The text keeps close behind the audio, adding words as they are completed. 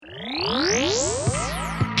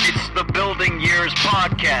Building Years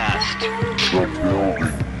podcast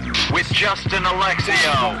with Justin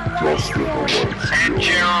Alexio and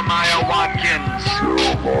Jeremiah Watkins.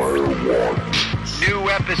 New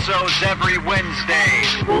episodes every Wednesday.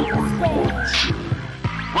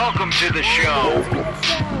 Welcome to the show.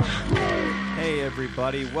 Hey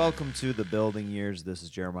everybody, welcome to the Building Years. This is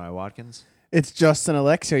Jeremiah Watkins. It's Justin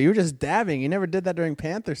Alexio. You were just dabbing. You never did that during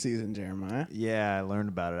Panther season, Jeremiah. Yeah, I learned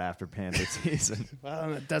about it after Panther season.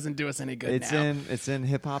 Well, it doesn't do us any good now. It's in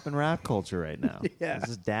hip hop and rap culture right now. Yeah. This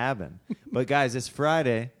is dabbing. But guys, it's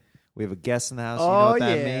Friday. We have a guest in the house. You know what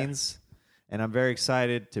that means? And I'm very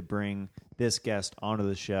excited to bring this guest onto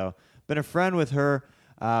the show. Been a friend with her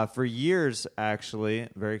for years, actually.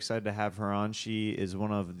 Very excited to have her on. She is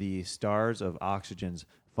one of the stars of Oxygen's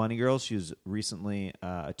Funny Girls. She was recently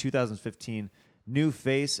a 2015 new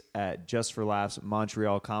face at Just for Laughs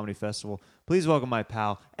Montreal Comedy Festival. Please welcome my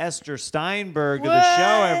pal Ester Steinberg to the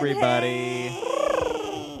show, everybody.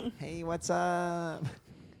 Hey, what's up?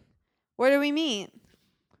 Where did we meet?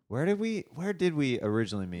 Where did we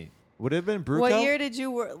originally meet? Would it have been Bruco? What year did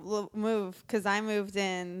you move? Because I moved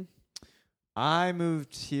in. I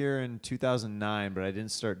moved here in 2009, but I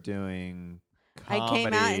didn't start doing comedy. I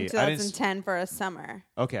came out in 2010 for a summer.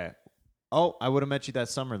 Okay. Oh, I would have met you that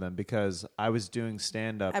summer then because I was doing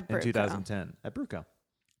stand-up in 2010 at Bruco.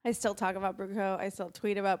 I still talk about Bruco. I still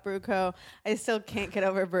tweet about Bruco. I still can't get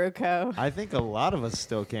over Bruco. I think a lot of us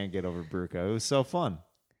still can't get over Bruco. It was so fun.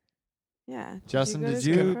 Yeah. Justin, did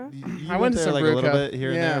you I went went to there like Bruco. a little bit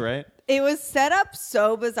here and there, right? It was set up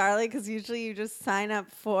so bizarrely because usually you just sign up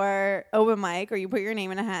for open mic or you put your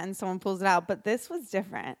name in a hat and someone pulls it out. But this was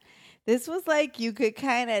different. This was like you could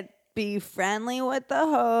kind of be friendly with the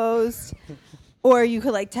host or you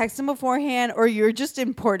could like text him beforehand or you're just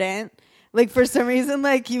important. Like for some reason,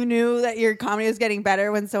 like you knew that your comedy was getting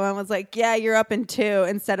better when someone was like, yeah, you're up in 2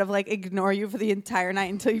 instead of like ignore you for the entire night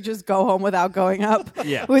until you just go home without going up,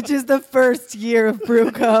 which is the first year of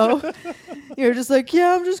Bruco. You're just like,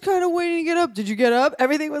 yeah, I'm just kind of waiting to get up. Did you get up?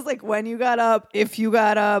 Everything was like when you got up, if you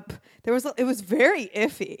got up. It was very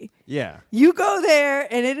iffy. Yeah. You go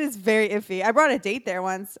there and it is very iffy. I brought a date there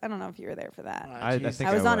once. I don't know if you were there for that. I think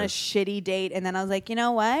I was on a shitty date and then I was like, you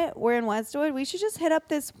know what? We're in Westwood. We should just hit up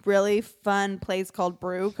this really fun place called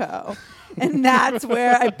Bruco. And that's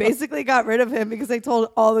where I basically got rid of him because I told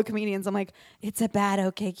all the comedians, I'm like, it's a bad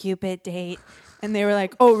OkCupid date. And they were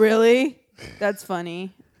like, oh, really? That's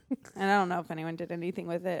funny. And I don't know if anyone did anything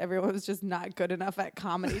with it. Everyone was just not good enough at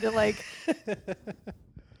comedy to like...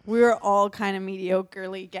 We were all kind of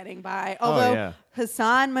mediocrely getting by. Although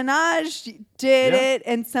Hassan Minaj did it,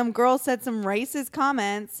 and some girl said some racist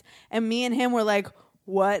comments, and me and him were like,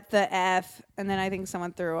 what the F? And then I think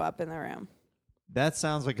someone threw up in the room. That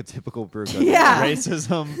sounds like a typical Bruco. Yeah.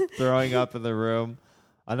 Racism, throwing up in the room.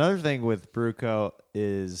 Another thing with Bruco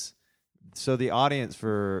is, so the audience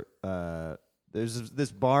for... there's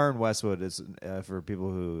this bar in Westwood is for people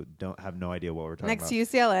who don't have no idea what we're talking about. Next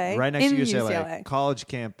to UCLA. Right next to UCLA. College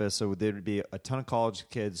campus. So there would be a ton of college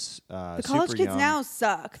kids. The college kids now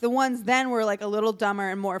suck. The ones then were like a little dumber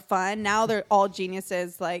and more fun. Now they're all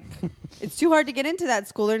geniuses. Like it's too hard to get into that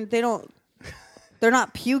school. They're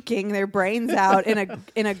not puking their brains out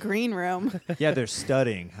in a green room. Yeah, they're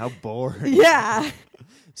studying. How boring. Yeah.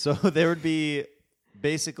 So there would be...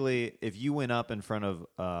 Basically, if you went up in front of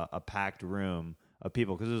a packed room of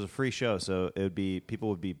people, because it was a free show, so it would be people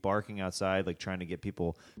would be barking outside, like trying to get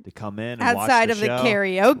people to come in and outside watch the show. Of the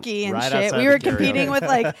karaoke and right shit. We were competing with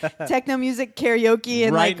like techno music karaoke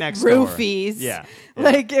and right like next roofies. Yeah.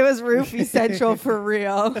 Like it was roofie central for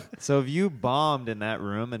real. So if you bombed in that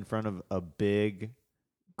room in front of a big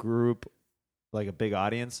group, like a big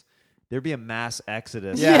audience, there'd be a mass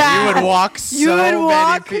exodus. Yeah. You would walk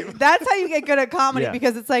many people. That's how you get good at comedy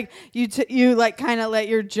because it's like you like kind of let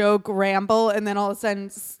your joke ramble and then all of a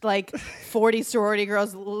sudden like 40 sorority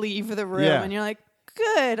girls leave the room and you're like,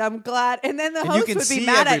 good, I'm glad. And then the host would be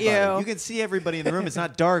mad at you. You can see everybody in the room. It's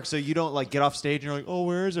not dark, so you don't like get off stage and you're like, oh,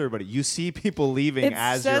 where is everybody? You see people leaving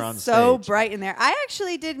as you're on stage. It's so bright in there. I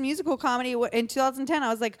actually did musical comedy in 2010. I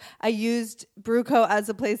was like, I used Bruco as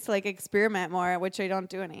a place to like experiment more, which I don't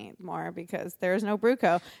do anymore because there's no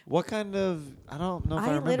Bruco. What kind of, I don't know if I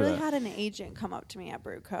remember literally that. had an agent come up to me at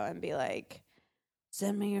Bruco and be like,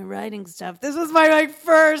 send me your writing stuff. This was my like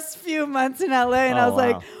first few months in LA and I was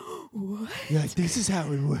like, what? You're like, this is how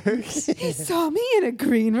it works. He saw me in a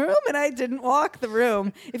green room and I didn't walk the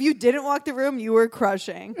room. If you didn't walk the room, you were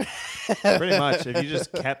crushing. Pretty much. If you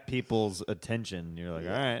just kept people's attention, you're like,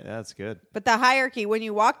 all right, that's good. But the hierarchy, when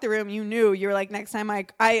you walked the room, you knew. You were like, next time I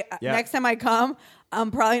come, I'm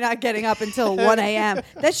probably not getting up until 1 a.m.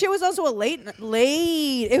 That shit was also a late.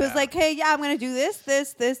 It was like, hey, I'm going to do this,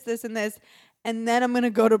 and this. And then I'm going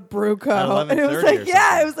to go to Bruco. And it was like,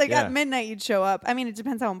 it was like at midnight you'd show up. I mean, it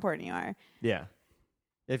depends how important you are. Yeah.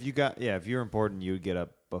 If you're important, you would get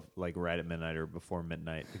up like right at midnight or before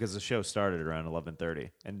midnight because the show started around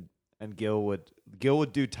 11:30. And Gil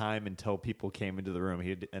would do time until people came into the room.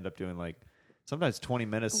 He'd end up doing like sometimes 20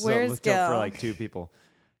 minutes. Where's Gil? For like 2 people.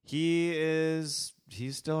 He's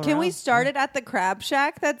still around. Can we start it at the Crab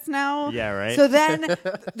Shack that's now? Yeah, right. So then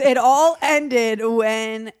it all ended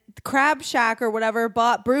when Crab Shack or whatever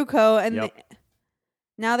bought Bruco, and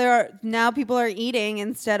now people are eating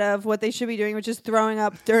instead of what they should be doing, which is throwing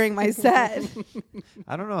up during my set.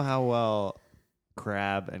 I don't know how well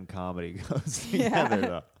crab and comedy goes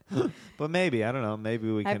together though. But maybe, I don't know,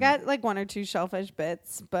 maybe we can. I've got like 1 or 2 shellfish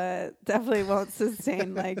bits, but definitely won't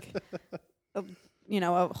sustain like a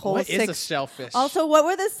whole What 6. is a shellfish? Also, what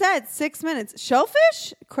were the sets? 6 minutes.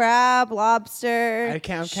 Shellfish, crab, lobster. I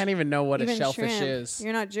can't even know what a even shellfish shrimp. is.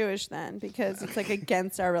 You're not Jewish then, because it's like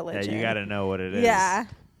against our religion. Yeah, you got to know what it is. Yeah,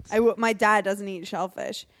 my dad doesn't eat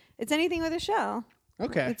shellfish. It's anything with a shell.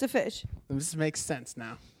 Okay, It's a fish. this makes sense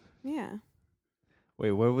now. Yeah.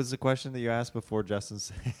 Wait, what was the question that you asked before Justin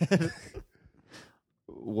said?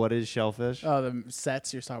 What is shellfish? Oh, the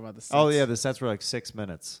sets. You're talking about the sets. Oh, yeah, the sets were like 6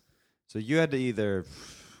 minutes. So you had to either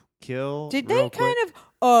kill. Did they kind of?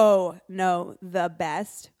 Oh no, the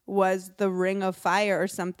best was the Ring of Fire or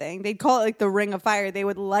something. They'd call it like the Ring of Fire. They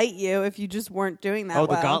would light you if you just weren't doing that. Oh,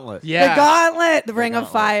 well. the gauntlet. Yeah. The gauntlet, the Ring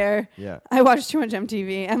of Fire. Yeah. I watched too much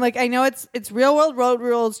MTV. I'm like, I know it's Real World Road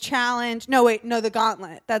Rules Challenge. No, wait, no, the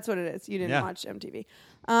Gauntlet. That's what it is. You didn't watch MTV.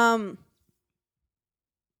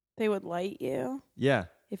 They would light you. Yeah.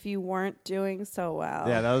 If you weren't doing so well.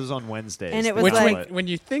 Yeah, that was on Wednesdays. And it was Which, like, when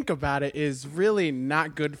you think about it, is really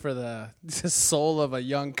not good for the soul of a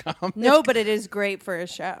young comic. no, but it is great for a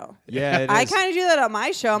show. Yeah, it I is. kind of do that on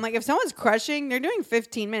my show. I'm like, if someone's crushing, they're doing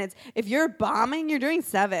 15 minutes. If you're bombing, you're doing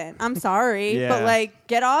 7. I'm sorry. Yeah. But like,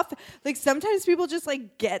 get off. Like sometimes people just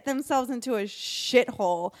like get themselves into a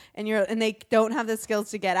shithole and they don't have the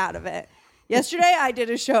skills to get out of it. Yesterday, I did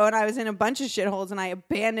a show and I was in a bunch of shitholes and I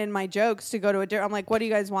abandoned my jokes to go to a different. I'm like, what do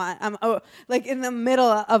you guys want? I'm like in the middle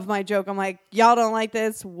of my joke. I'm like, y'all don't like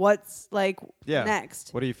this. What's like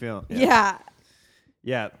next? What are you feeling? Yeah.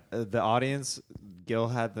 The audience, Gil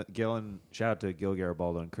and shout out to Gil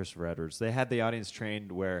Garibaldo and Christopher Edwards. They had the audience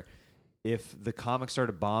trained where if the comic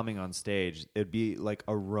started bombing on stage, it'd be like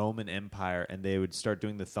a Roman Empire and they would start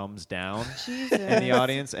doing the thumbs down in the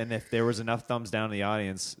audience. And if there was enough thumbs down in the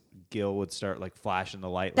audience, Gil would start like flashing the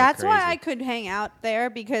light. That's like why crazy. I could hang out there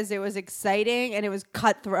because it was exciting and it was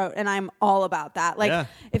cutthroat, and I'm all about that. Like,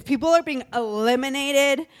 if people are being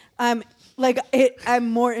eliminated, I'm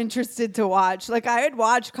more interested to watch. Like, I would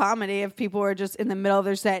watch comedy if people were just in the middle of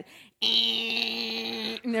their set,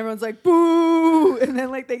 and everyone's like, boo, and then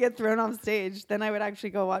like they get thrown off stage. Then I would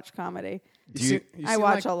actually go watch comedy. I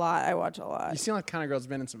watch a lot. You seem like kind of girl's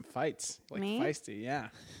been in some fights, like Me? feisty. Yeah,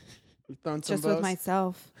 you've thrown some Just bows? with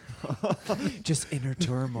myself. just inner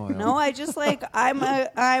turmoil. No, I just like I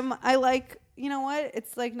like, you know what?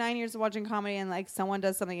 It's like 9 years of watching comedy and like someone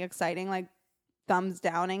does something exciting, like thumbs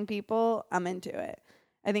downing people. I'm into it.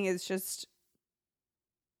 I think it's just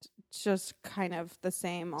kind of the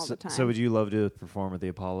same all the time. So would you love to perform at the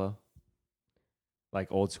Apollo?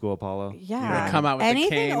 Like old school Apollo? Yeah. You're gonna come out with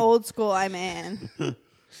anything the cane? old school I'm in.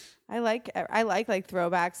 I like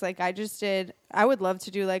throwbacks. Like I would love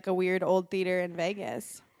to do like a weird old theater in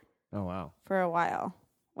Vegas. Oh, wow. For a while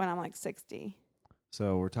when I'm like 60.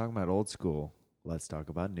 So we're talking about old school. Let's talk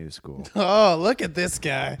about new school. Oh, look at this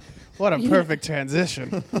guy. What a perfect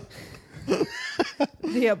transition.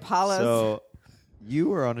 The Apollos. So you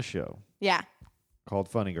were on a show. Yeah. Called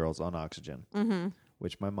Funny Girls on Oxygen,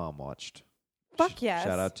 which my mom watched. Fuck yes.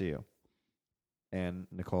 Shout out to you. And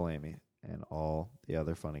Nicole Amy and all the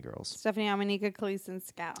other funny girls. Stephanie Amanika, Khalees, and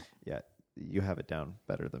Scout. Yeah. You have it down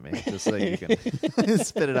better than me, just so you can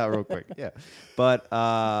spit it out real quick. Yeah, but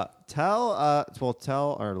tell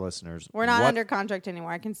our listeners. We're not under contract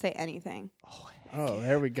anymore. I can say anything. Oh,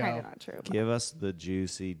 there we go. Kind of not true. Give us the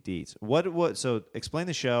juicy deets. What? So explain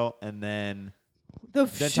the show, and then the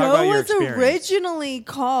talk show about your was experience. originally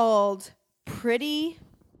called Pretty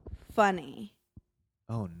Funny.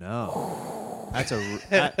 Oh no! That's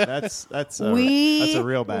a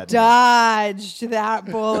real bad. Dodged that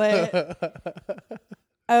bullet.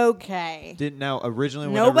 Okay. Didn't now originally.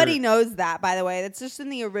 Nobody knows that, by the way. That's just in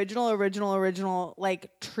the original like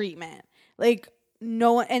treatment. Like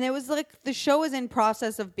no one, and it was like the show was in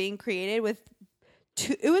process of being created with.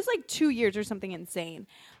 It was like 2 years or something insane.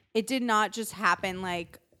 It did not just happen.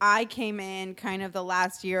 Like I came in kind of the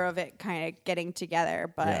last year of it, kind of getting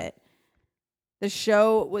together, but. Yeah. The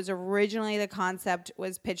show was originally, the concept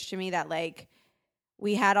was pitched to me that like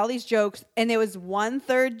we had all these jokes and there was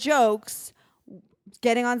 1/3 jokes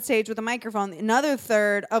getting on stage with a microphone, another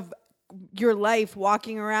third of your life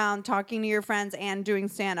walking around, talking to your friends and doing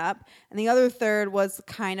stand up. And the other third was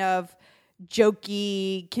kind of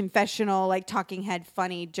jokey, confessional, like talking head,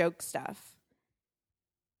 funny joke stuff.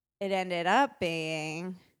 It ended up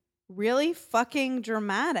being really fucking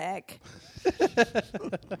dramatic.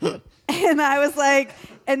 And I was like,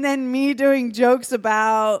 and then me doing jokes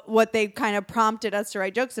about what they kind of prompted us to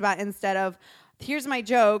write jokes about instead of, here's my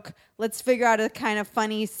joke, let's figure out a kind of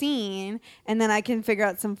funny scene, and then I can figure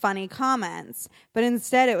out some funny comments. But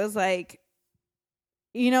instead it was like,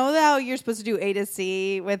 you know how you're supposed to do A to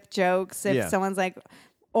C with jokes? If someone's like,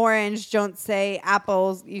 orange, don't say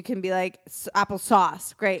apples, you can be like,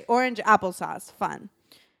 applesauce. Great. Orange, applesauce. Fun.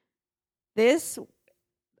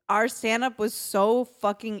 Our stand-up was so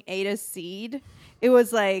fucking A to C. It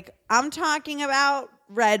was like, I'm talking about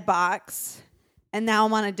Redbox, and now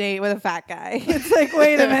I'm on a date with a fat guy. It's like,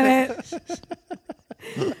 wait a minute.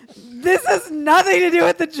 This has nothing to do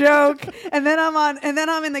with the joke. And then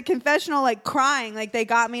I'm in the confessional, like crying, like they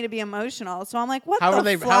got me to be emotional. So I'm like, how would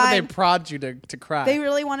they prod you to cry? They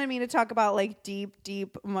really wanted me to talk about like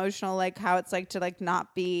deep emotional, like how it's like to like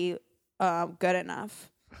not be good enough.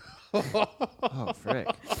 Oh, frick.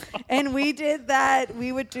 And we did that.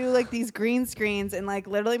 We would do like these green screens and like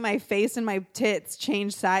literally my face and my tits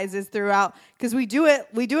change sizes throughout, because we do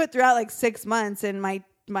it throughout like 6 months, and my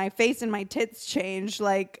face and my tits change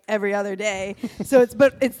like every other day. So it's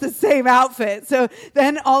the same outfit. So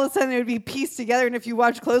then all of a sudden it would be pieced together. And if you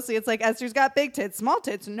watch closely, it's like Esther's got big tits, small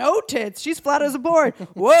tits, no tits. She's flat as a board.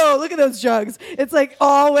 Whoa, look at those jugs. It's like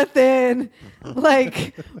all within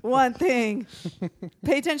like one thing.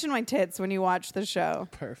 Pay attention to my tits when you watch the show.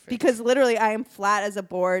 Perfect. Because literally I am flat as a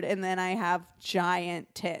board and then I have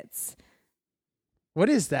giant tits. What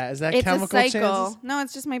is that? Is that it's chemical a cycle. changes? No,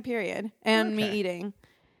 it's just my period and me eating.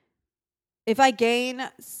 If I gain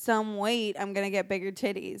some weight, I'm going to get bigger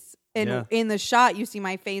titties. And in the shot, you see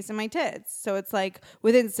my face and my tits. So it's like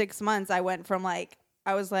within 6 months, I went from like,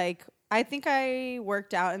 I was like, I think I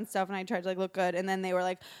worked out and stuff and I tried to like look good. And then they were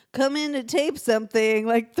like, come in to tape something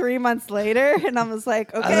like 3 months later. And I was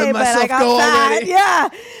like, okay, but I got fat. Already. Yeah.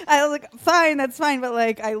 I was like, fine, that's fine. But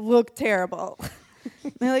like, I look terrible.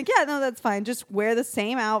 And they're like, yeah, no, that's fine. Just wear the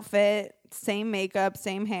same outfit, same makeup,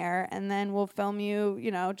 same hair, and then we'll film you,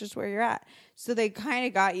 just where you're at. So they kind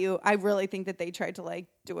of got you. I really think that they tried to like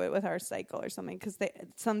do it with our cycle or something, because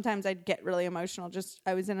sometimes I'd get really emotional.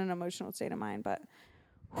 I was in an emotional state of mind, but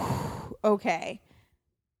okay.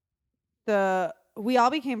 We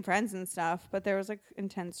all became friends and stuff, but there was like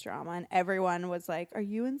intense drama, and everyone was like, are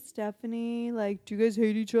you and Stephanie? Like, do you guys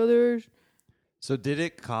hate each other? So did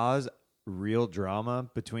it cause real drama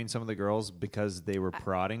between some of the girls because they were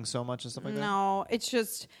prodding so much and stuff like that? No, it's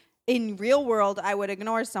just in real world, I would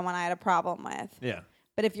ignore someone I had a problem with. Yeah.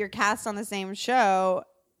 But if you're cast on the same show,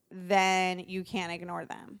 then you can't ignore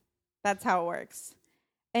them. That's how it works.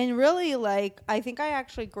 And really, like, I think I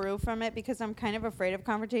actually grew from it because I'm kind of afraid of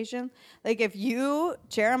confrontation. Like, if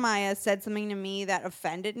Jeremiah, said something to me that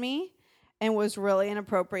offended me and was really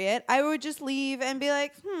inappropriate, I would just leave and be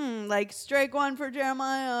like, like, strike one for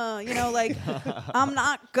Jeremiah. Like, I'm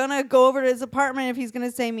not going to go over to his apartment if he's going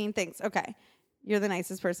to say mean things. Okay, you're the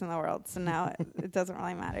nicest person in the world, so now it doesn't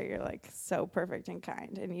really matter. You're, like, so perfect and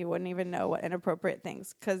kind, and you wouldn't even know what inappropriate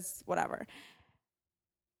things, because whatever.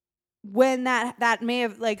 When that may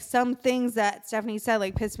have, like, some things that Stephanie said,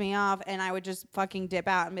 like, pissed me off, and I would just fucking dip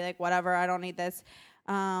out and be like, whatever, I don't need this.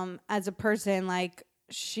 As a person, like,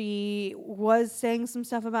 she was saying some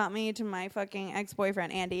stuff about me to my fucking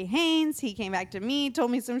ex-boyfriend, Andy Haynes. He came back to me,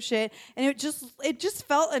 told me some shit, and it just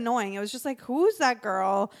felt annoying. It was just like, who's that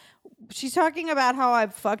girl? She's talking about how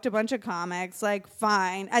I've fucked a bunch of comics. Like,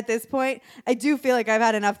 fine. At this point, I do feel like I've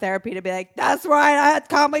had enough therapy to be like, that's right, I had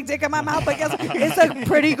comic dick in my mouth, but guess it's a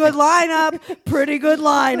pretty good lineup. Pretty good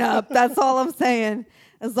lineup. That's all I'm saying.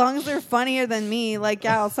 As long as they're funnier than me, like,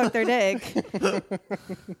 yeah, I'll suck their dick.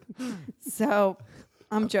 So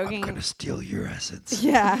I'm joking. I'm going to steal your essence.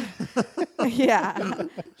 Yeah. Yeah.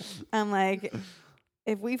 I'm like,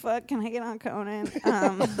 if we fuck, can I get on Conan?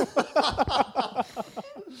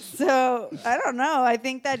 So I don't know. I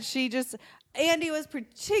think that Andy was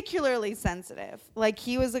particularly sensitive. Like,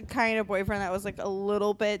 he was a kind of boyfriend that was like a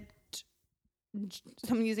little bit,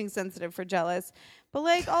 I'm using sensitive for jealous, but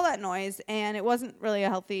like all that noise, and it wasn't really a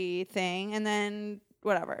healthy thing. And then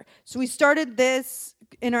whatever. So we started this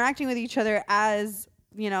interacting with each other as,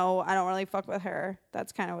 I don't really fuck with her.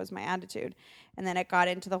 That's kind of was my attitude. And then it got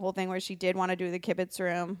into the whole thing where she did want to do the Kibitz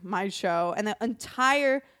Room, my show. And the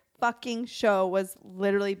entire fucking show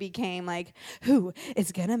literally became like, who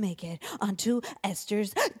is going to make it onto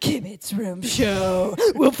Esther's Kibitz Room show?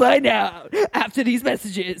 We'll find out after these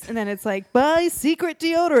messages. And then it's like, buy secret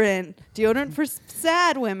deodorant. Deodorant for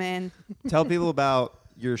sad women. Tell people about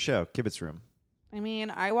your show, Kibitz Room. I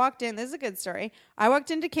mean, I walked in. This is a good story. I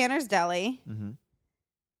walked into Canner's Deli. Mm-hmm.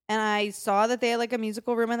 And I saw that they had like a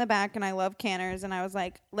musical room in the back, and I love Canner's. And I was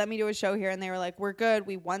like, let me do a show here. And they were like, we're good.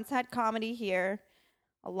 We once had comedy here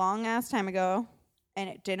a long ass time ago, and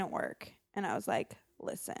it didn't work. And I was like,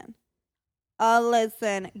 listen,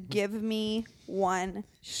 give me one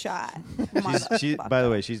shot. By the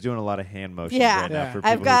way, she's doing a lot of hand motions right now for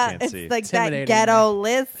people who can't see. It's like that ghetto,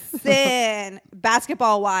 listen,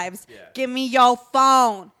 basketball wives, give me your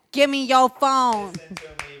phone. Give me your phone. Listen to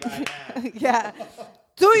me right now. Yeah.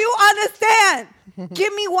 Do you understand?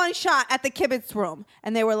 Give me one shot at the Kibitz Room.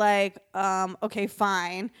 And they were like, okay,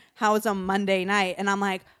 fine. How is a Monday night? And I'm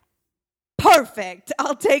like, perfect.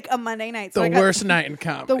 I'll take a Monday night. So the worst night in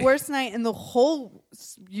comedy. The worst night in the whole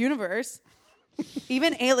universe.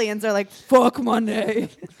 Even aliens are like, fuck Monday.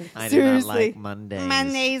 I Seriously. do not like Mondays.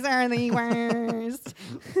 Mondays are the worst.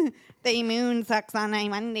 The moon sucks on a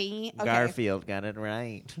Monday. Okay. Garfield got it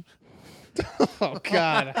right. Oh,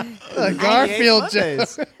 God. Garfield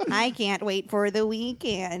jokes. I can't wait for the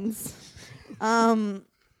weekends. So I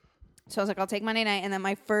was like, I'll take Monday night. And then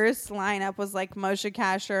my first lineup was like Moshe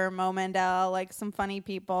Kasher, Mo Mandel, like some funny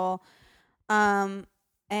people. And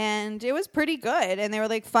it was pretty good. And they were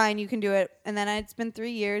like, fine, you can do it. And then it's been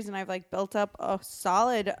 3 years, and I've like built up a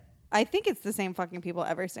solid, I think it's the same fucking people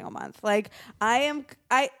every single month. Like, I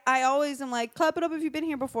always am like, clap it up if you've been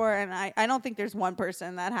here before. And I don't think there's one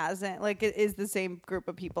person that hasn't. Like, it is the same group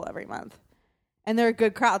of people every month. And they're a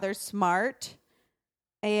good crowd. They're smart,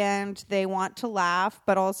 and they want to laugh.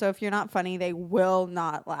 But also, if you're not funny, they will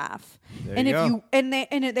not laugh. They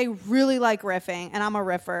really like riffing. And I'm a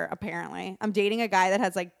riffer, apparently. I'm dating a guy that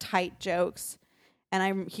has like tight jokes.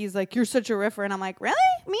 And he's like, you're such a riffer. And I'm like, really?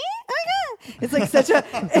 Me? Oh my God. It's like such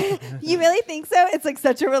a, you really think so? It's like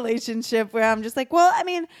such a relationship where I'm just like, well, I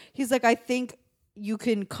mean, he's like, I think you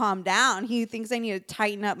can calm down. He thinks I need to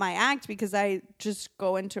tighten up my act because I just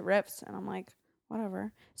go into riffs. And I'm like,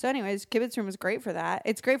 whatever. So anyways, Kibitz Room is great for that.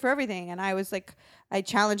 It's great for everything. And I was like, I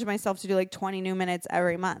challenged myself to do like 20 new minutes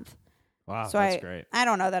every month. Wow, so that's great. I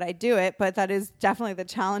don't know that I do it, but that is definitely the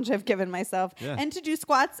challenge I've given myself. Yeah. And to do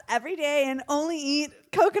squats every day and only eat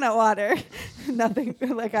coconut water. Nothing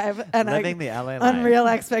like I have living the LA life. Unreal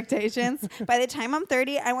expectations. By the time I'm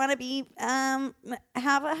 30, I want to be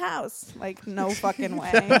have a house. Like, no fucking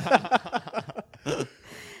way.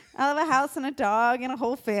 I'll have a house and a dog and a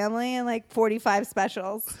whole family and like 45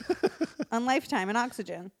 specials on Lifetime and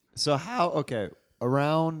Oxygen. So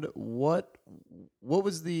around what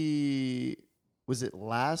was it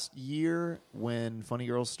last year when Funny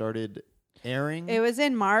Girls started airing? It was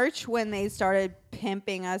in March when they started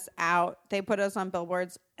pimping us out. They put us on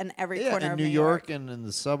billboards in every corner of New York and in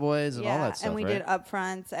the subways and all that stuff. And we right? did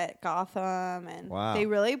upfronts at Gotham, and wow. They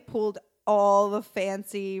really pulled all the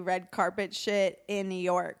fancy red carpet shit in New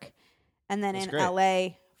York, and then in LA,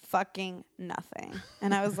 fucking nothing.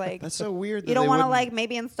 And I was like, that's so weird. You don't want to like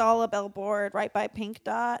maybe install a billboard right by Pink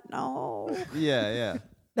Dot? No. Yeah.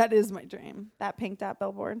 That is my dream. That Pink Dot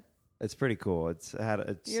billboard. It's pretty cool.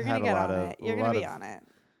 You're gonna get on it. You're gonna be on it.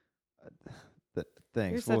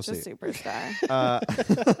 Thanks. You're such a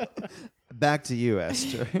superstar. Back to you,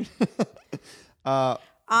 Esther.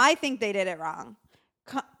 I think they did it wrong.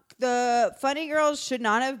 The Funny Girls should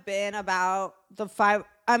not have been about the five.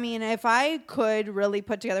 I mean, if I could really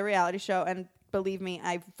put together a reality show, and believe me,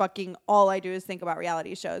 all I do is think about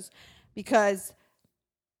reality shows, because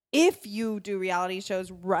if you do reality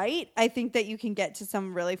shows right, I think that you can get to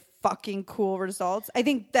some really fucking cool results. I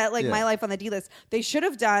think that My Life on the D-List, they should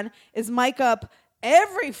have done is mic up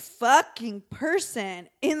every fucking person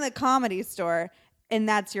in the Comedy Store, and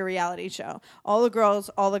that's your reality show. All the girls,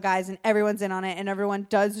 all the guys, and everyone's in on it, and everyone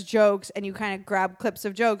does jokes, and you kind of grab clips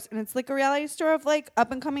of jokes, and it's like a reality store of like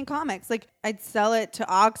up and coming comics. Like, I'd sell it to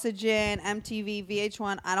Oxygen, MTV,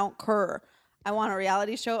 VH1. I don't care. I want a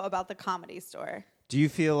reality show about the Comedy Store. Do you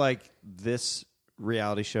feel like this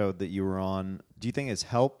reality show that you were on, do you think it's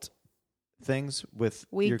helped things with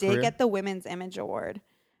your did career? get the Women's Image Award,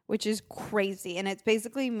 which is crazy. And it's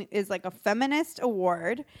basically is like a feminist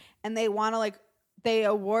award. And they want to they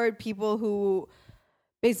award people who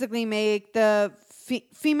basically make the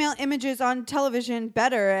female images on television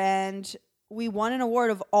better. And we won an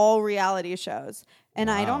award of all reality shows. And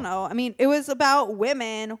I don't know. I mean, it was about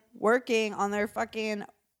women working on their fucking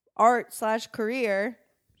art/career.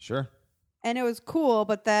 Sure. And it was cool.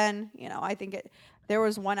 But then, I think there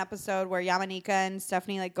was one episode where Yamanika and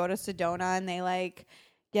Stephanie go to Sedona and they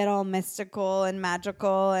get all mystical and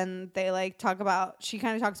magical. And they she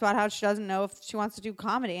kind of talks about how she doesn't know if she wants to do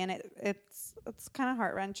comedy. And it's kind of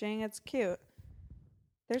heart-wrenching. It's cute.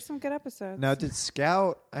 There's some good episodes. Now, did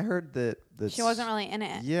Scout? I heard that she wasn't really in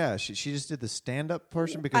it. Yeah, she just did the stand-up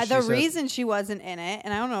portion because the reason she wasn't in it,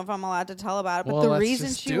 and I don't know if I'm allowed to tell about it, but the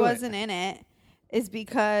reason she wasn't in it is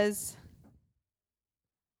because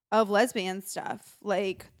of lesbian stuff,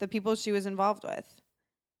 the people she was involved with.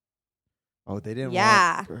 Oh, they didn't.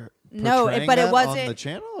 Yeah. No, but it wasn't on the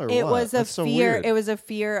channel. Or it what? was a That's so fear. weird. It was a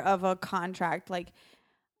fear of a contract.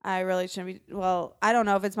 I really shouldn't be. Well, I don't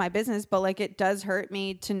know if it's my business, but it does hurt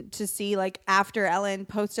me to see after Ellen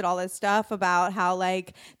posted all this stuff about how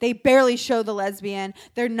they barely show the lesbian.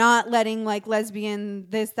 They're not letting lesbian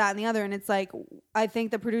this, that, and the other. And it's I think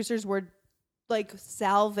the producers were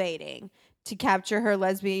salivating to capture her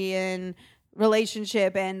lesbian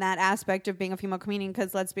relationship and that aspect of being a female comedian.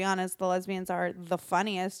 Because let's be honest, the lesbians are the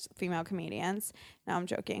funniest female comedians. No, I'm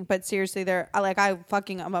joking, but seriously, they're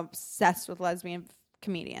I'm obsessed with lesbian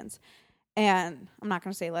comedians. And I'm not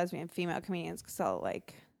going to say lesbian female comedians because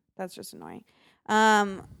that's just annoying.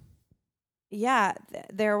 There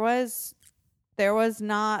was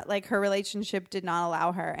not her relationship did not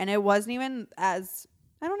allow her, and it wasn't even as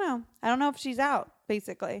I don't know if she's out.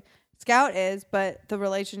 Basically, Scout is, but the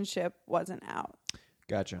relationship wasn't out.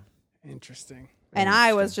 Gotcha. Interesting. And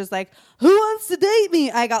I was just who wants to date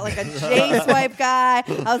me? I got a J swipe guy.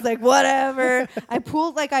 I was whatever. I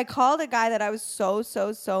called a guy that I was so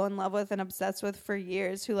in love with and obsessed with for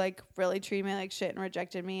years who really treated me like shit and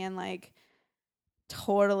rejected me and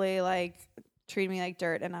totally treated me like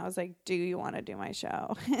dirt. And I was do you want to do my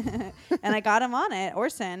show? And I got him on it,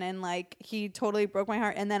 Orson. And he totally broke my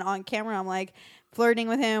heart. And then on camera, I'm flirting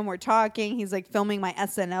with him. We're talking. He's filming my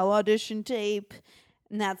SNL audition tape.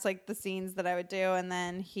 And that's the scenes that I would do. And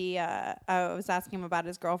then I was asking him about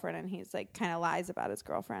his girlfriend, and he's kind of lies about his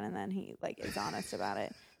girlfriend. And then he is honest about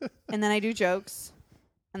it. And then I do jokes,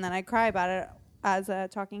 and then I cry about it as a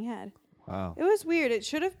talking head. Wow. It was weird. It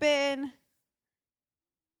should have been.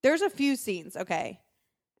 There's a few scenes. Okay.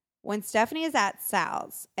 When Stephanie is at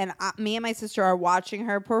Sal's and me and my sister are watching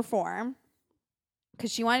her perform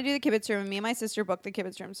because she wanted to do the Kibitz Room, and me and my sister booked the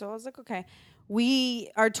Kibitz Room. So I was okay.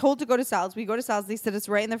 We are told to go to Sal's. We go to Sal's. They sit us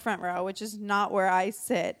right in the front row, which is not where I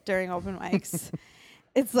sit during open mics.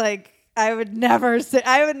 It's I would never sit.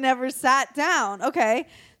 I would never sat down. Okay.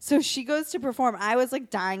 So she goes to perform. I was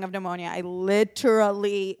dying of pneumonia. I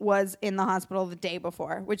literally was in the hospital the day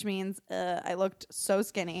before, which means I looked so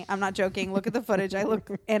skinny. I'm not joking. Look at the footage. I look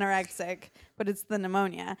anorexic, but it's the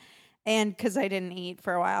pneumonia. And because I didn't eat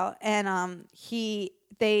for a while. And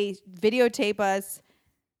they videotape us.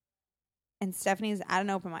 And Stephanie's at an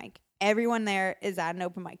open mic. Everyone there is at an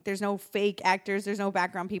open mic. There's no fake actors. There's no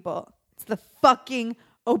background people. It's the fucking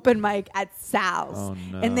open mic at Sal's. Oh,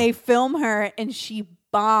 no. And they film her, and she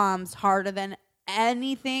bombs harder than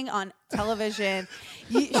anything on television.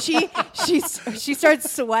 She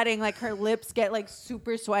starts sweating. Her lips get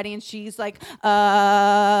super sweaty, and she's fuck,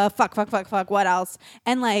 what else?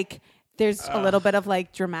 And there's a little bit of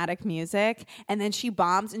dramatic music, and then she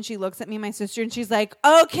bombs, and she looks at me and my sister, and she's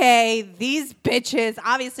okay, these bitches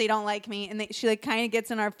obviously don't like me. And she kind of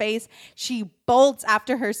gets in our face. She bolts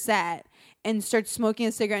after her set and starts smoking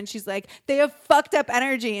a cigarette, and she's they have fucked up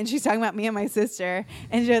energy. And she's talking about me and my sister,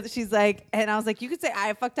 and she's and I was you could say I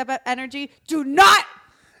have fucked up energy. Do not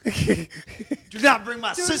bring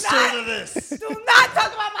my sister into this. Do not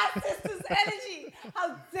talk about my sister's energy.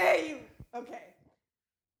 How dare you? Okay.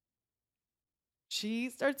 She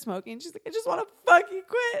starts smoking. She's I just want to fucking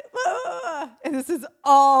quit. And this is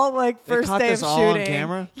all first they caught day this of all shooting. On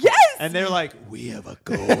camera? Yes. And they're we have a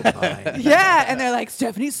gold mine. Yeah. And they're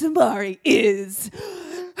Stephanie Simbari is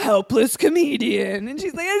helpless comedian. And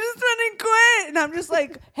she's I just want to quit. And I'm just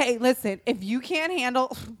hey, listen, if you can't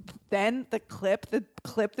handle then the clip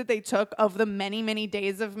that they took of the many, many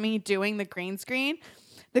days of me doing the green screen,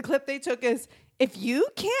 the clip they took is, if you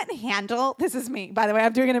can't handle, this is me, by the way,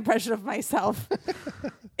 I'm doing an impression of myself.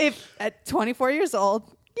 If at 24 years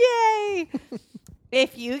old, yay.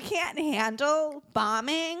 if you can't handle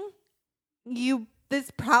bombing,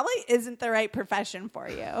 this probably isn't the right profession for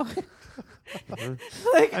you.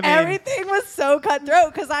 Everything was so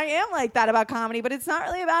cutthroat because I am like that about comedy, but it's not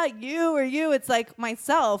really about you or you. It's like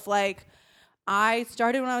myself. Like I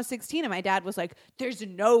started when I was 16 and my dad was like, there's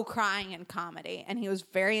no crying in comedy. And he was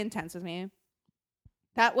very intense with me.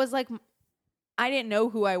 That was like, I didn't know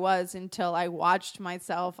who I was until I watched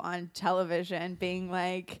myself on television being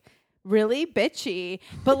like, really bitchy,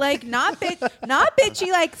 but like not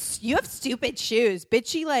bitchy like you have stupid shoes.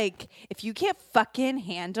 Bitchy like if you can't fucking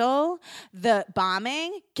handle the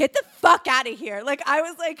bombing, get the fuck out of here. Like I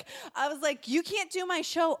was like you can't do my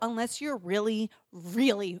show unless you're really,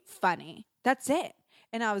 really funny. That's it.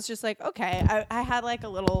 And I was just like, okay. I had like a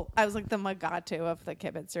little, I was like the Magatu of the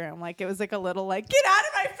kibitz room. Like it was like a little like, get out of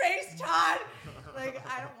my face, Todd. Like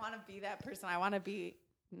I don't want to be that person. I want to be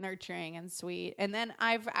nurturing and sweet. And then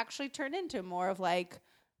I've actually turned into more of like,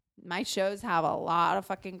 my shows have a lot of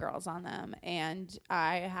fucking girls on them. And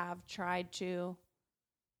I have tried to,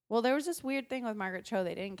 well, there was this weird thing with Margaret Cho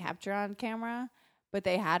they didn't capture on camera, but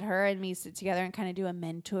they had her and me sit together and kind of do a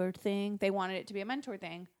mentor thing. They wanted it to be a mentor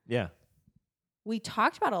thing. Yeah. We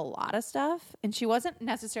talked about a lot of stuff, and she wasn't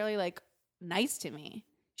necessarily like nice to me.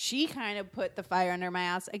 She kind of put the fire under my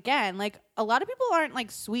ass again. Like a lot of people aren't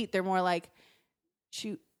like sweet. They're more like,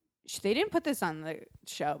 they didn't put this on the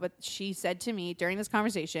show, but she said to me during this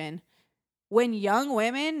conversation, when young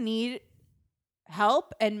women need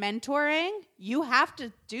help and mentoring, you have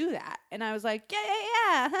to do that. And I was like,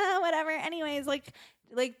 yeah, whatever. Anyways,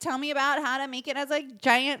 like tell me about how to make it as like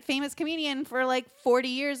giant famous comedian for like 40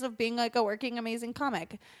 years of being like a working amazing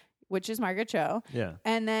comic, which is Margaret Cho. Yeah.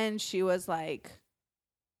 And then she was like,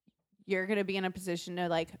 you're going to be in a position to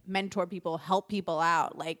like mentor people, help people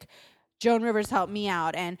out. Like Joan Rivers helped me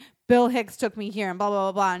out and Bill Hicks took me here and blah,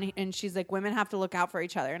 blah, blah, blah. And she's like, women have to look out for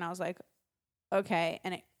each other. And I was like, okay.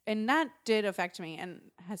 And that did affect me and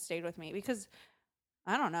has stayed with me because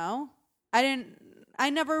I don't know. I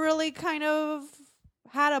never really kind of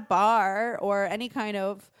had a bar or any kind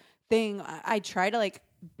of thing. I try to like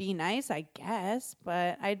be nice, I guess,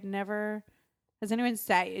 but I'd never, has anyone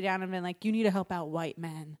sat you down and been like, you need to help out white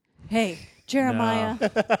men? Hey, Jeremiah. No.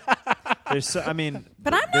 There's but I'm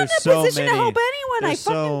not in a position to help anyone. There's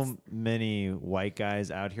so many white guys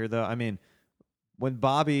out here, though. I mean, when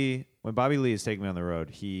Bobby Lee is taking me on the road,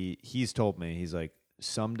 he's told me, he's like,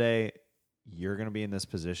 someday you're going to be in this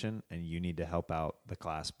position and you need to help out the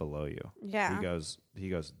class below you. Yeah. He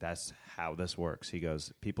goes, that's how this works. He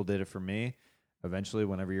goes, people did it for me. Eventually,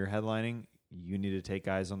 whenever you're headlining, you need to take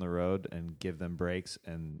guys on the road and give them breaks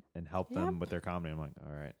and help them with their comedy. I'm like,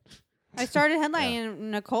 all right. I started headlining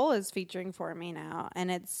and Nicole is featuring for me now, and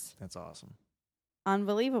that's awesome.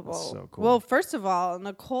 Unbelievable. That's so cool. Well, first of all,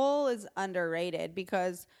 Nicole is underrated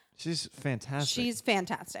because she's fantastic. She's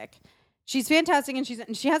fantastic. She's fantastic,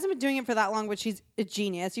 and she hasn't been doing it for that long, but she's a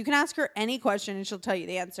genius. You can ask her any question, and she'll tell you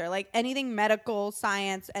the answer. Like anything medical,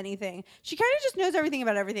 science, anything. She kind of just knows everything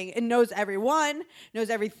about everything and knows everyone, knows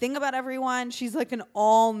everything about everyone. She's like an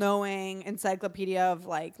all-knowing encyclopedia of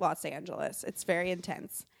like Los Angeles. It's very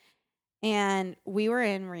intense. And we were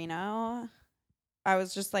in Reno. I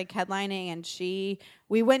was just like headlining, and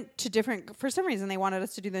we went to different, for some reason they wanted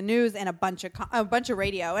us to do the news and a bunch of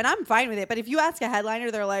radio, and I'm fine with it. But if you ask a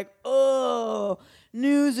headliner, they're like, oh,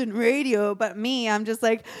 news and radio. But me, I'm just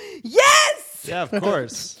like, yes! Yeah, of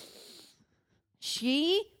course.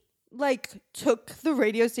 She like took the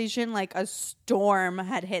radio station like a storm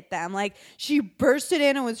had hit them. Like she bursted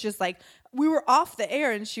in and was just like, we were off the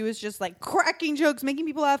air and she was just like cracking jokes, making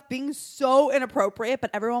people laugh, being so inappropriate, but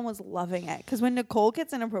everyone was loving it. Because when Nicole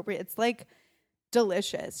gets inappropriate, it's like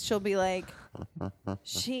delicious. She'll be like,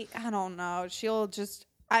 I don't know. She'll just,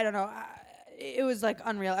 I don't know. It was like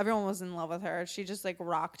unreal. Everyone was in love with her. She just like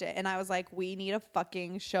rocked it. And I was like, we need a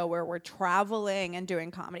fucking show where we're traveling and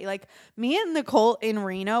doing comedy. Like me and Nicole in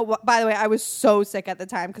Reno, by the way, I was so sick at the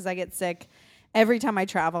time because I get sick. Every time I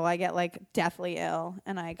travel, I get like deathly ill.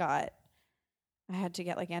 And I had to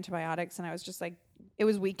get like antibiotics, and I was just like, it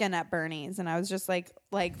was Weekend at Bernie's, and I was just like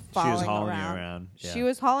falling she was hauling around. you around. Yeah. She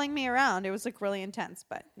was hauling me around. It was like really intense,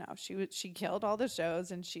 but no, she killed all the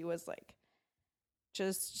shows, and she was like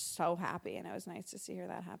just so happy, and it was nice to see her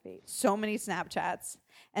that happy. So many Snapchats,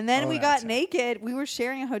 and then we got naked. We were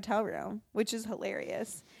sharing a hotel room, which is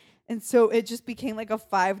hilarious. And so it just became like a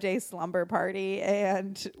 5-day slumber party,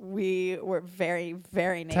 and we were very,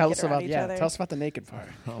 very naked around each other. Tell us about the naked part.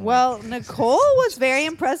 Well, Nicole was very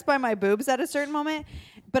impressed by my boobs at a certain moment,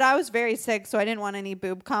 but I was very sick, so I didn't want any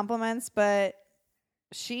boob compliments. But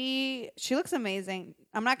she looks amazing.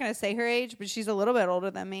 I'm not going to say her age, but she's a little bit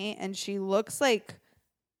older than me, and she looks like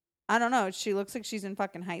I don't know. She looks like she's in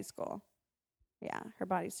fucking high school. Yeah, her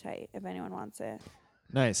body's tight if anyone wants it.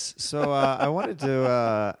 Nice. So I wanted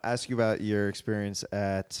to ask you about your experience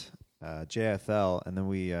at JFL, and then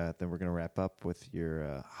we're gonna wrap up with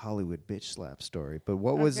your Hollywood bitch slap story. But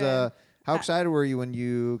what was how excited were you when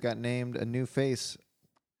you got named a new face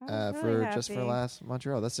really just for last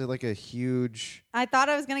Montreal? That's like a huge. I thought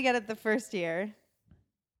I was gonna get it the first year,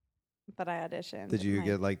 but I auditioned. Did you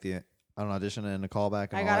get like an audition and a callback?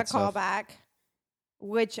 And I got a callback,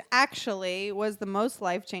 which actually was the most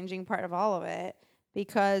life-changing part of all of it,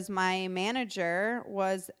 because my manager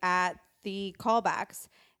was at the callbacks,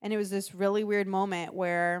 and it was this really weird moment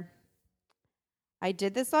where I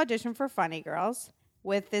did this audition for Funny Girls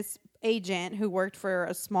with this agent who worked for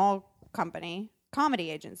a small company, comedy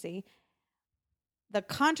agency. The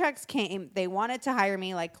contracts came. They wanted to hire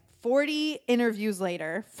me like 40 interviews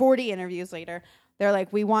later. They're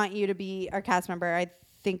like, we want you to be our cast member. I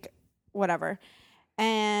think whatever.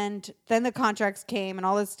 And then the contracts came and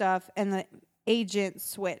all this stuff, and the agent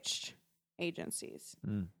switched agencies.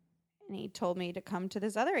 And he told me to come to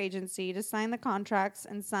this other agency to sign the contracts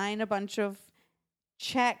and sign a bunch of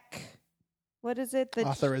check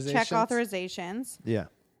authorizations. Yeah.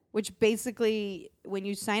 Which basically, when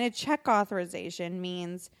you sign a check authorization,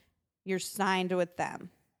 means you're signed with them.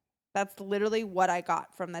 That's literally what I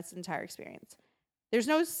got from this entire experience. There's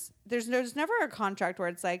never a contract where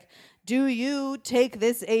it's like, do you take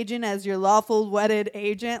this agent as your lawful wedded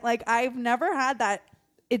agent? Like, I've never had that.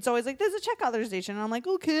 It's always like, there's a check authorization. And I'm like,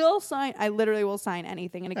 okay, I'll sign. I literally will sign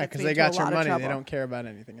anything. And it gets me into a lot of trouble. Because they got your money. They don't care about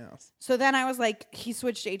anything else. So then I was like, he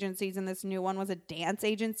switched agencies, and this new one was a dance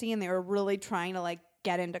agency, and they were really trying to like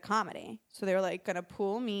get into comedy. So they were like going to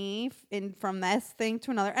pull me in from this thing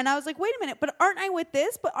to another. And I was like, wait a minute, but aren't I with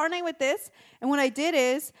this? And what I did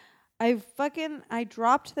is I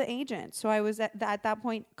dropped the agent. So I was at that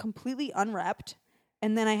point completely unrepped.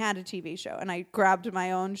 And then I had a TV show, and I grabbed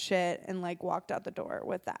my own shit and like walked out the door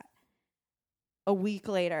with that. A week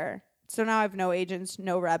later. So now I have no agents,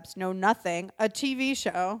 no reps, no nothing, a TV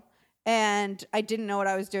show. And I didn't know what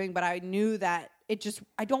I was doing, but I knew that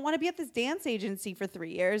I don't want to be at this dance agency for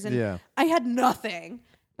 3 years. And I had nothing,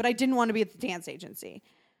 but I didn't want to be at the dance agency.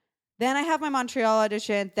 Then I have my Montreal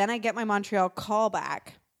audition. Then I get my Montreal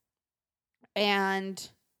callback. And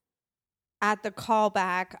at the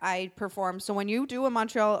callback, I perform. So when you do a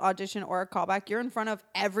Montreal audition or a callback, you're in front of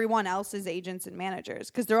everyone else's agents and managers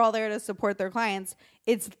because they're all there to support their clients.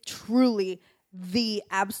 It's truly the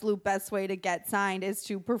absolute best way to get signed is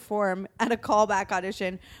to perform at a callback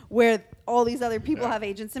audition where all these other people have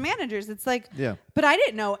agents and managers. It's like, but I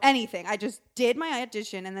didn't know anything. I just did my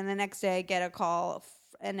audition, and then the next day I get a call,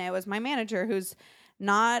 and it was my manager, who's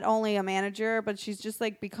not only a manager, but she's just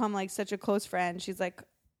like become like such a close friend. She's like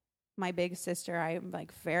my big sister. I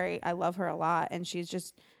love her a lot, and she's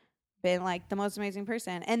just been like the most amazing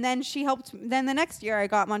person. And then she helped. Then the next year I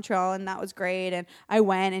got Montreal, and that was great. And I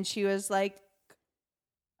went, and she was like,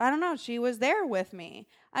 I don't know, she was there with me.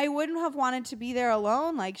 I wouldn't have wanted to be there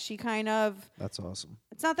alone. Like, she kind of... That's awesome.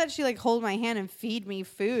 It's not that she like hold my hand and feed me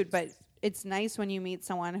food, but it's nice when you meet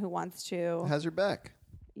someone who wants to... Has your back.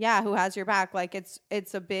 Yeah, who has your back. Like, it's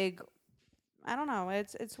a big... I don't know.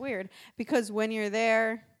 It's weird. Because when you're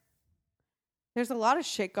there, there's a lot of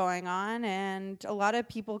shit going on, and a lot of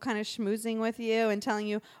people kind of schmoozing with you and telling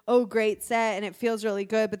you, oh, great set, and it feels really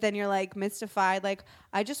good, but then you're like mystified. Like,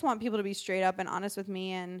 I just want people to be straight up and honest with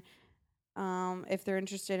me, and if they're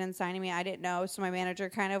interested in signing me, I didn't know. So my manager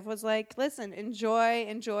kind of was like, listen, enjoy,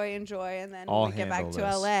 and then when we get back to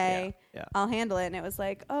LA, I'll handle it. And it was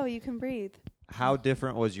like, oh, you can breathe. How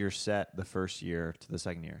different was your set the first year to the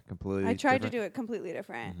second year? Completely different? I tried to do it completely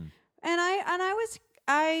different. Mm-hmm. And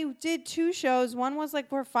I did 2 shows. One was like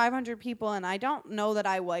for 500 people, and I don't know that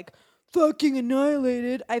I like fucking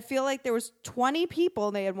annihilated. I feel like there was 20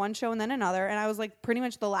 people. They had one show and then another, and I was like pretty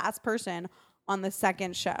much the last person on the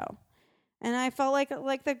second show. And I felt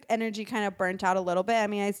like the energy kind of burnt out a little bit. I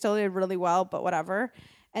mean, I still did really well, but whatever.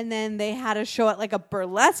 And then they had a show at like a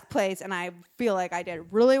burlesque place, and I feel like I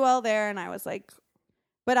did really well there. And I was like,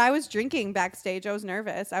 but I was drinking backstage. I was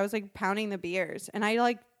nervous. I was like pounding the beers, and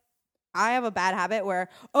I have a bad habit where,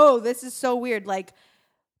 oh, this is so weird. Like,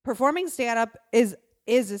 performing stand-up is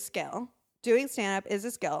a skill. Doing stand-up is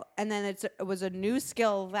a skill. And then it was a new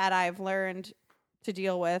skill that I've learned to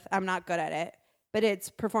deal with. I'm not good at it, but it's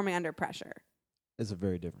performing under pressure. It's a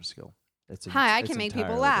very different skill. I can make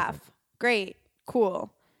people laugh. Different. Great.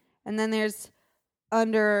 Cool. And then there's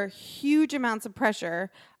under huge amounts of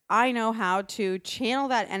pressure, I know how to channel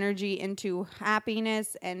that energy into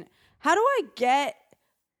happiness. And how do I get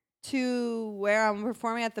to where I'm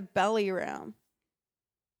performing at the Belly Room?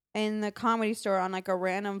 in the Comedy Store on like a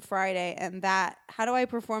random Friday, and that how do I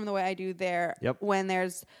perform the way I do there when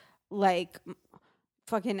there's like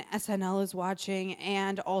fucking SNL is watching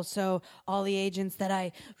and also all the agents that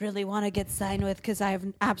I really want to get signed with because I have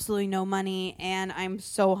absolutely no money and I'm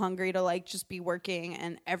so hungry to like just be working,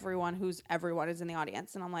 and everyone is in the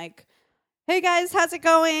audience, and I'm like, hey guys, how's it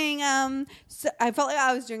going? So I felt like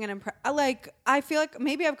I was doing I feel like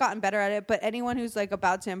maybe I've gotten better at it, but anyone who's like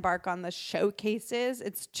about to embark on the showcases,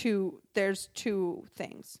 there's two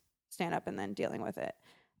things: stand up and then dealing with it.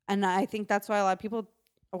 And I think that's why a lot of people,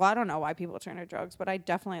 well, I don't know why people turn to drugs, but I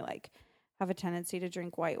definitely like have a tendency to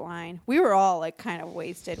drink white wine. We were all like kind of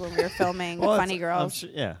wasted when we were filming Funny Girls.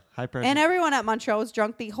 High pressure. And everyone at Montreal was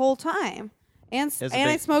drunk the whole time. And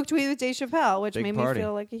I smoked weed with Dave Chappelle, which made me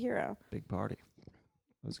feel like a hero. Big party.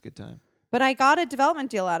 It was a good time. But I got a development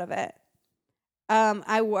deal out of it.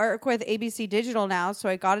 I work with ABC Digital now, so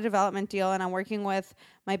I got a development deal, and I'm working with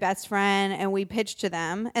my best friend, and we pitched to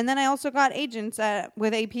them. And then I also got agents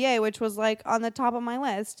with APA, which was like on the top of my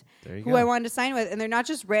list, who I wanted to sign with. And they're not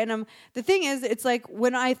just random. The thing is, it's like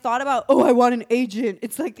when I thought about, I want an agent,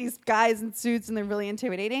 it's like these guys in suits, and they're really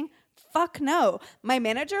intimidating. Fuck no. My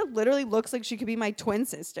manager literally looks like she could be my twin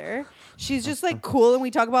sister. She's just like cool, and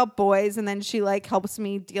we talk about boys, and then she like helps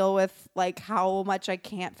me deal with like how much I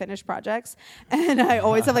can't finish projects, and I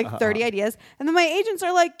always have like 30 ideas. And then my agents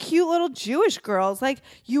are like cute little Jewish girls. Like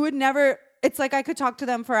you would never, it's like I could talk to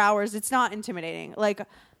them for hours. It's not intimidating. Like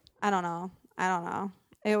I don't know.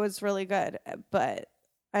 It was really good,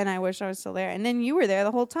 and I wish I was still there. And then you were there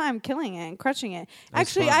the whole time, killing it and crushing it.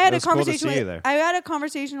 Actually, I had a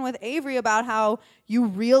conversation with Avery about how you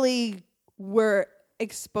really were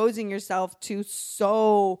exposing yourself to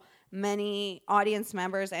so many audience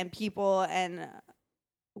members and people, and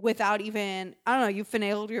without even, I don't know, you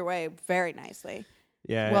finagled your way very nicely.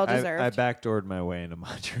 Yeah, well deserved. I backdoored my way into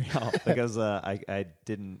Montreal because I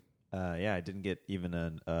didn't get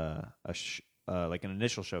even like an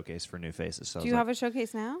initial showcase for New Faces. So do you have a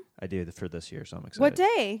showcase now? I do for this year, so I'm excited. What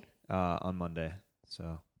day? On Monday.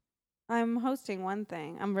 So I'm hosting one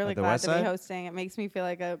thing. I'm really glad West to be Side? hosting. It makes me feel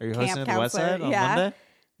like a Are you camp hosting at counselor. the West Side on yeah. Monday?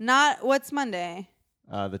 Not what's Monday?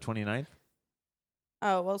 The 29th?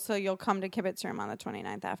 Oh, well, so you'll come to Kibitz Room on the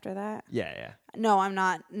 29th after that? Yeah. No, I'm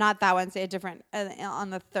not. Not that Wednesday. A different, on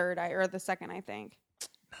the 3rd or the 2nd, I think.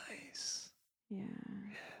 Nice. Yeah.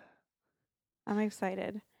 I'm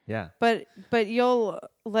excited. Yeah. But you'll,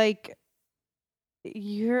 like,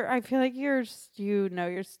 I feel like you know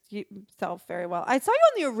yourself very well. I saw you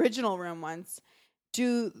in the original room once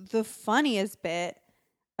do the funniest bit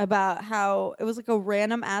about how it was like a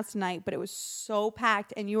random ass night, but it was so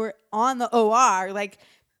packed, and you were on the OR, like,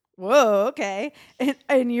 whoa, okay.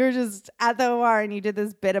 And you're just at the OR, and you did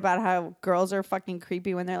this bit about how girls are fucking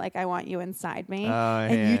creepy when they're like, I want you inside me.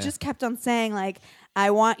 You just kept on saying, like,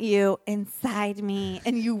 I want you inside me.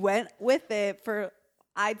 And you went with it for,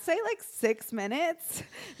 I'd say, like 6 minutes.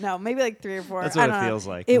 No, maybe like 3 or 4. That's what it feels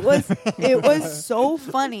like. It was so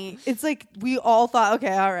funny. It's like we all thought,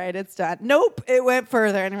 okay, all right, it's done. Nope, it went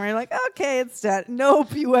further. And we were like, okay, it's done.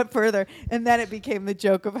 Nope, you went further. And then it became the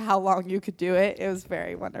joke of how long you could do it. It was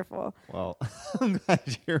very wonderful. Well, I'm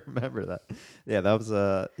glad you remember that. Yeah, that was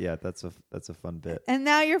that's a fun bit. And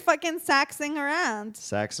now you're fucking saxing around.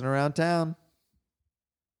 Saxing around town.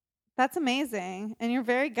 That's amazing. And you're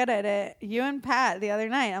very good at it. You and Pat the other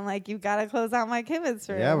night, I'm like, you got to close out my Kibitz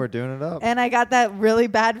room. Yeah, we're doing it up. And I got that really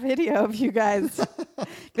bad video of you guys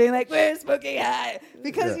being like, we're smoking high.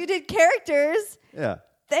 Because you did characters. Yeah.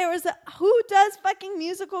 There was who does fucking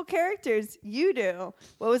musical characters? You do.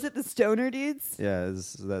 What was it? The Stoner Dudes? Yeah,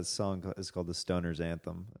 that song is called the Stoner's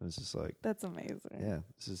Anthem. It was just like, that's amazing. Yeah,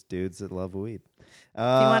 it's just dudes that love weed. If you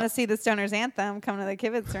want to see the Stoner's Anthem, come to the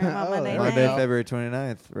Kibitz Room on Monday night. Monday, February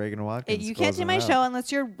 29th, Reagan Watkins. You can't see my show unless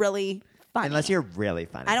you're really funny. Unless you're really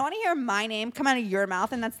funny. I don't want to hear my name come out of your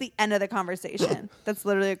mouth, and that's the end of the conversation. That's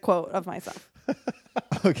literally a quote of myself.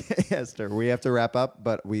 Okay, Esther, we have to wrap up,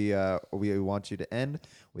 but we want you to end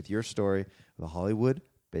with your story of the Hollywood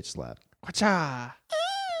bitch slap. Wacha.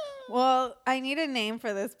 Well, I need a name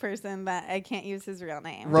for this person, but I can't use his real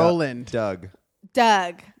name. Roland. Doug.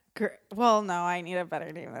 Well, no, I need a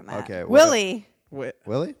better name than that. Okay. Willie.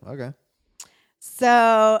 Willie? Okay.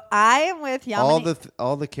 So I am with Yamini.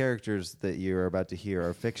 All the characters that you are about to hear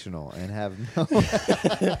are fictional and have no.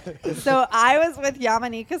 So I was with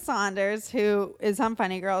Yamanika Saunders, who is on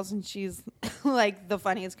Funny Girls, and she's like the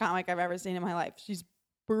funniest comic I've ever seen in my life. She's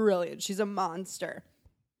brilliant. She's a monster.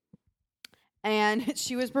 And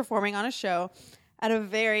she was performing on a show at a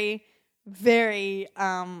very, very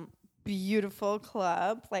beautiful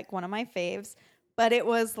club, like one of my faves. But it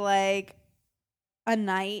was like a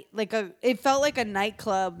night, it felt like a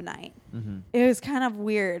nightclub night. It was kind of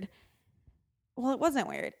weird. Well, it wasn't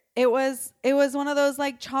weird. It was one of those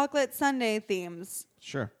like chocolate sundae themes.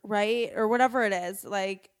 Sure. Right? Or whatever it is.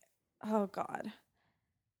 Like, oh God.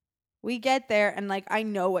 We get there and like I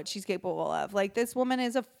know what she's capable of. Like this woman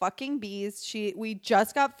is a fucking beast. We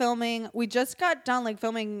just got done like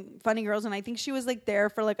filming Funny Girls, and I think she was like there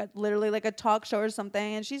for like literally like a talk show or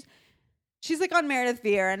something. And she's like on Meredith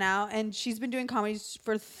Vieira now, and she's been doing comedy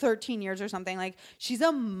for 13 years or something. Like she's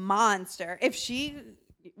a monster. She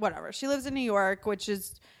lives in New York, which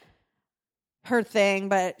is her thing,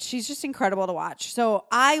 but she's just incredible to watch. So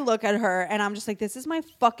I look at her and I'm just like, this is my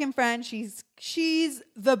fucking friend. She's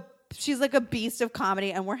like a beast of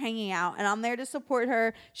comedy, and we're hanging out, and I'm there to support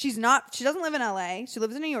her. She doesn't live in LA. She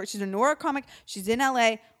lives in New York. She's a New York comic. She's in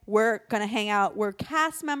LA. We're going to hang out. We're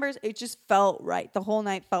cast members. It just felt right. The whole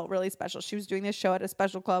night felt really special. She was doing this show at a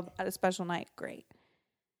special club at a special night. Great.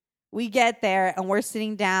 We get there, and we're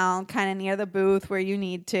sitting down kind of near the booth where you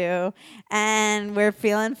need to, and we're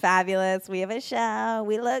feeling fabulous. We have a show.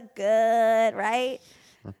 We look good, right?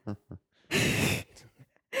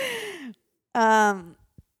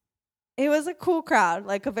 It was a cool crowd,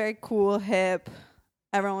 like a very cool, hip.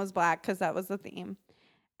 Everyone was black because that was the theme.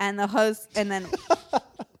 And the host, and then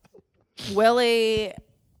Willie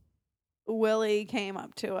came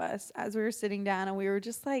up to us as we were sitting down, and we were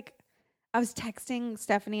just like, I was texting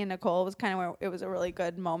Stephanie and Nicole. It was kind of where it was a really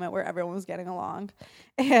good moment where everyone was getting along.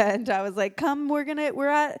 And I was like, come, we're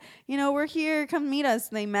here, come meet us.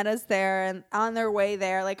 And they met us there, and on their way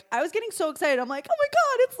there, like, I was getting so excited. I'm like, oh my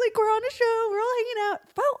God, it's like we're on a show. We're all hanging out.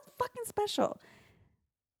 It felt fucking special.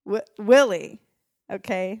 Willie,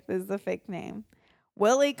 okay, this is a fake name.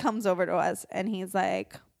 Willie comes over to us, and he's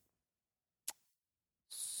like,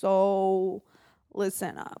 so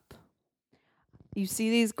listen up. You see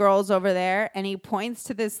these girls over there, and he points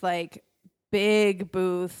to this like big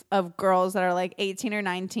booth of girls that are like 18 or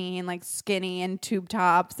 19, like skinny and tube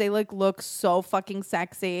tops. They look so fucking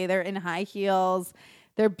sexy. They're in high heels.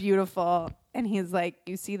 They're beautiful. And he's like,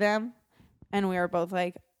 you see them? And we were both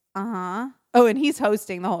like, uh-huh. Oh, and he's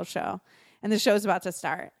hosting the whole show. And the show's about to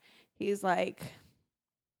start. He's like,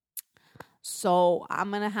 so I'm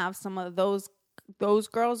going to have some of those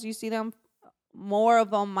girls. You see them? More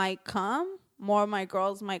of them might come. More of my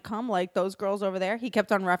girls might come, like those girls over there. He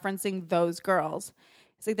kept on referencing those girls.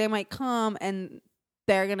 He's like, they might come, and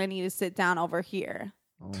they're going to need to sit down over here.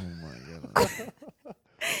 Oh, my goodness.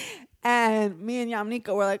 And me and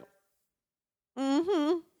Yamnika were like,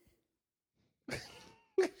 mm-hmm.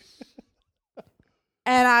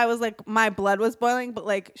 And I was like, my blood was boiling, but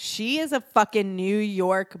like, she is a fucking New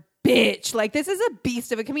York bitch. Like, this is a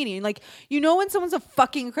beast of a comedian. Like, you know when someone's a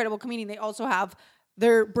fucking incredible comedian, they also have...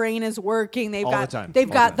 their brain is working. They've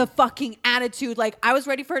got the fucking attitude. Like, I was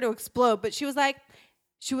ready for her to explode, but she was like,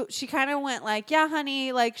 she kind of went like, yeah,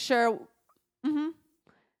 honey, like, sure. Mm-hmm.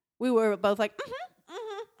 We were both like, mm-hmm,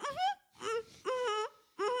 mm-hmm, mm-hmm,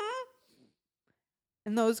 mm-hmm, mm-hmm.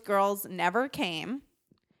 And those girls never came.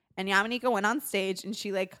 And Yamanika went on stage, and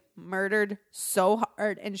she like murdered so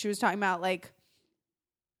hard. And she was talking about like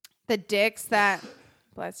the dicks that...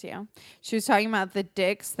 Bless you. She was talking about the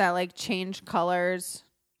dicks that like change colors,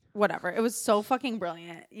 whatever. It was so fucking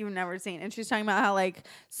brilliant. You've never seen. And she was talking about how like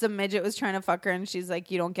some midget was trying to fuck her, and she's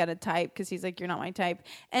like, you don't get a type, because he's like, you're not my type.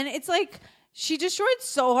 And it's like, she destroyed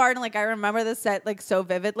so hard. And like, I remember the set like so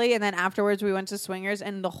vividly. And then afterwards we went to Swingers,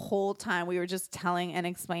 and the whole time we were just telling and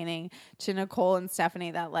explaining to Nicole and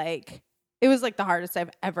Stephanie that like, it was like the hardest I've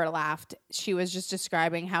ever laughed. She was just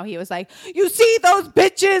describing how he was like, you see those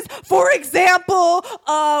bitches, for example,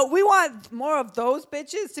 we want more of those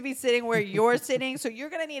bitches to be sitting where you're sitting. So you're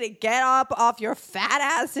going to need to get up off your fat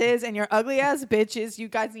asses and your ugly ass bitches. You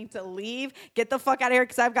guys need to leave. Get the fuck out of here,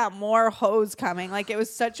 because I've got more hoes coming. Like, it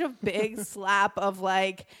was such a big slap of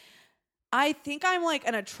like, I think I'm like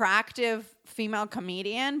an attractive female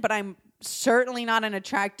comedian, but I'm certainly not an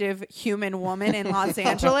attractive human woman in Los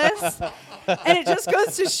Angeles. And it just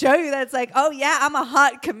goes to show you that it's like, oh yeah, I'm a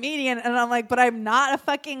hot comedian. And I'm like, but I'm not a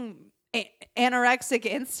fucking anorexic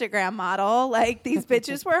Instagram model. Like, these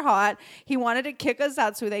bitches were hot. He wanted to kick us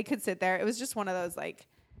out so they could sit there. It was just one of those like,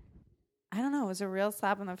 I don't know. It was a real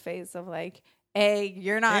slap in the face of like, hey,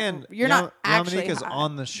 you're not actually Yamanika's hot.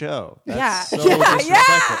 on the show. Yeah. So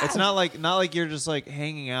disrespectful. It's not like you're just like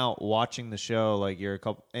hanging out watching the show like you're a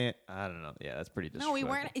couple. I don't know. Yeah, that's pretty disrespectful. No, we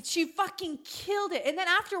weren't. She fucking killed it. And then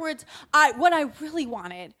afterwards, what I really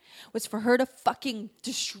wanted was for her to fucking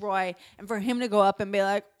destroy, and for him to go up and be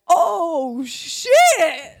like, oh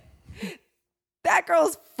shit, that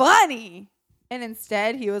girl's funny. And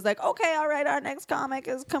instead, he was like, okay, all right, our next comic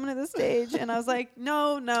is coming to the stage. And I was like,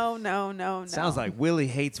 no. Sounds like Willie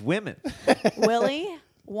hates women. Willie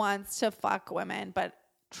wants to fuck women, but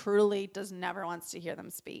truly never wants to hear them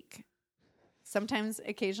speak. Sometimes,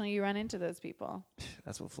 occasionally, you run into those people.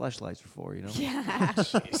 That's what fleshlights are for, you know? Yeah.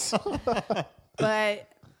 But,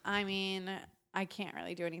 I mean, I can't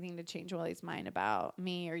really do anything to change Willie's mind about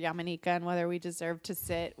me or Yamanika and whether we deserve to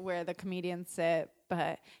sit where the comedians sit.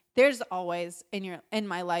 But there's always, in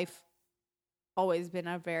my life, always been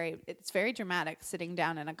it's very dramatic sitting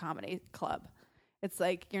down in a comedy club. It's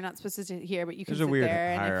like you're not supposed to sit here, but you can There's sit a weird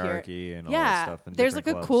there. hierarchy and all yeah, that stuff. there's like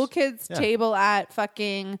different a cool clubs. kids table at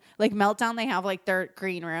fucking like Meltdown. They have like their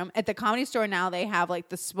green room. At the Comedy Store now, they have like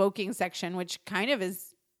the smoking section, which kind of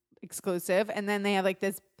is exclusive. And then they have like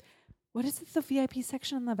this. What is it? The VIP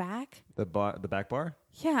section in the back? The back bar?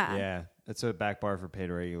 Yeah. Yeah, it's a back bar for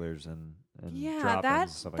paid regulars and yeah, drop-ins that and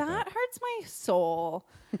stuff like that. hurts my soul.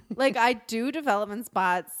 Like I do development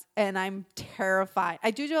spots, and I'm terrified. I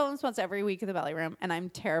do development spots every week at the Belly Room, and I'm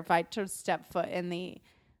terrified to step foot in the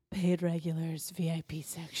paid regulars VIP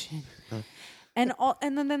section. And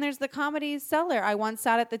then there's the Comedy Cellar. I once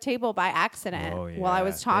sat at the table by accident while I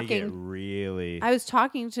was talking. I was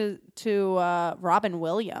talking to Robin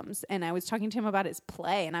Williams, and I was talking to him about his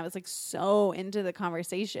play, and I was like so into the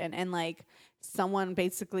conversation, and like someone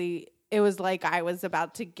basically, it was like I was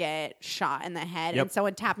about to get shot in the head, and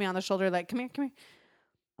someone tapped me on the shoulder, like, come here. I'm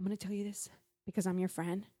going to tell you this because I'm your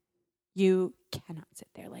friend. You cannot sit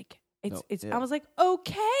there like. I was like,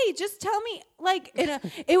 okay, just tell me. Like,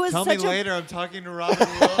 it was. Tell me later. I'm talking to Robin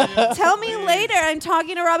Williams. Tell me later. I'm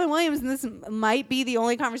talking to Robin Williams, and this might be the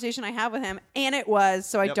only conversation I have with him, and it was.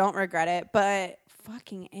 So I don't regret it. But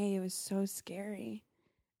fucking it was so scary.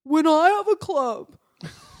 When I have a club,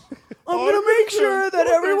 I'm gonna make sure that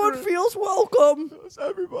everyone feels welcome. It's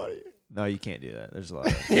everybody. No, you can't do that. There's a lot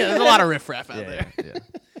of there's a lot of riffraff out there. Yeah.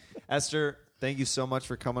 Esther, thank you so much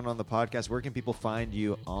for coming on the podcast. Where can people find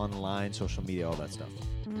you online, social media, all that stuff?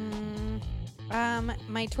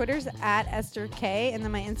 My Twitter's at Ester K, and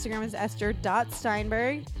then my Instagram is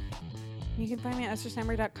Ester.Steinberg. You can find me at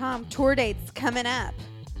EsterSteinberg.com. Tour dates coming up.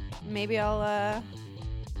 Maybe I'll, I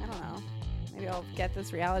don't know. Maybe I'll get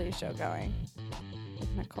this reality show going with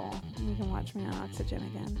Nicole. And you can watch me on Oxygen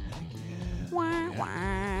again. Wah,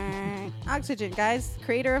 wah. Oxygen, guys.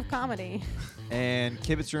 Creator of comedy. And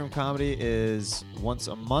Kibitz Room Comedy is once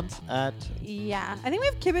a month at... Yeah. I think we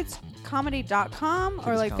have kibitzcomedy.com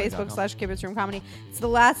or like kibitzcomedy.com. Facebook/Kibitz Room Comedy. It's the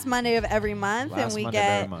last Monday of every month, and we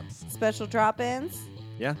get special drop-ins.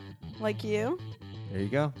 Yeah. Like you. There you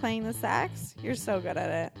go. Playing the sax. You're so good at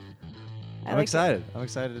it. I'm excited. I'm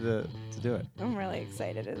excited to do it. I'm really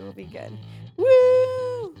excited. It'll be good.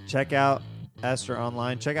 Woo! Check out Esther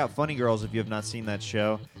online. Check out Funny Girls if you have not seen that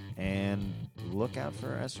show. And look out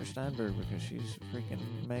for Ester Steinberg because she's freaking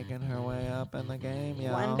making her way up in the game,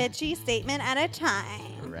 y'all. One bitchy statement at a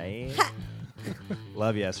time. Right?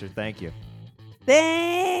 Love you, Esther. Thank you.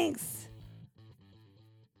 Thanks.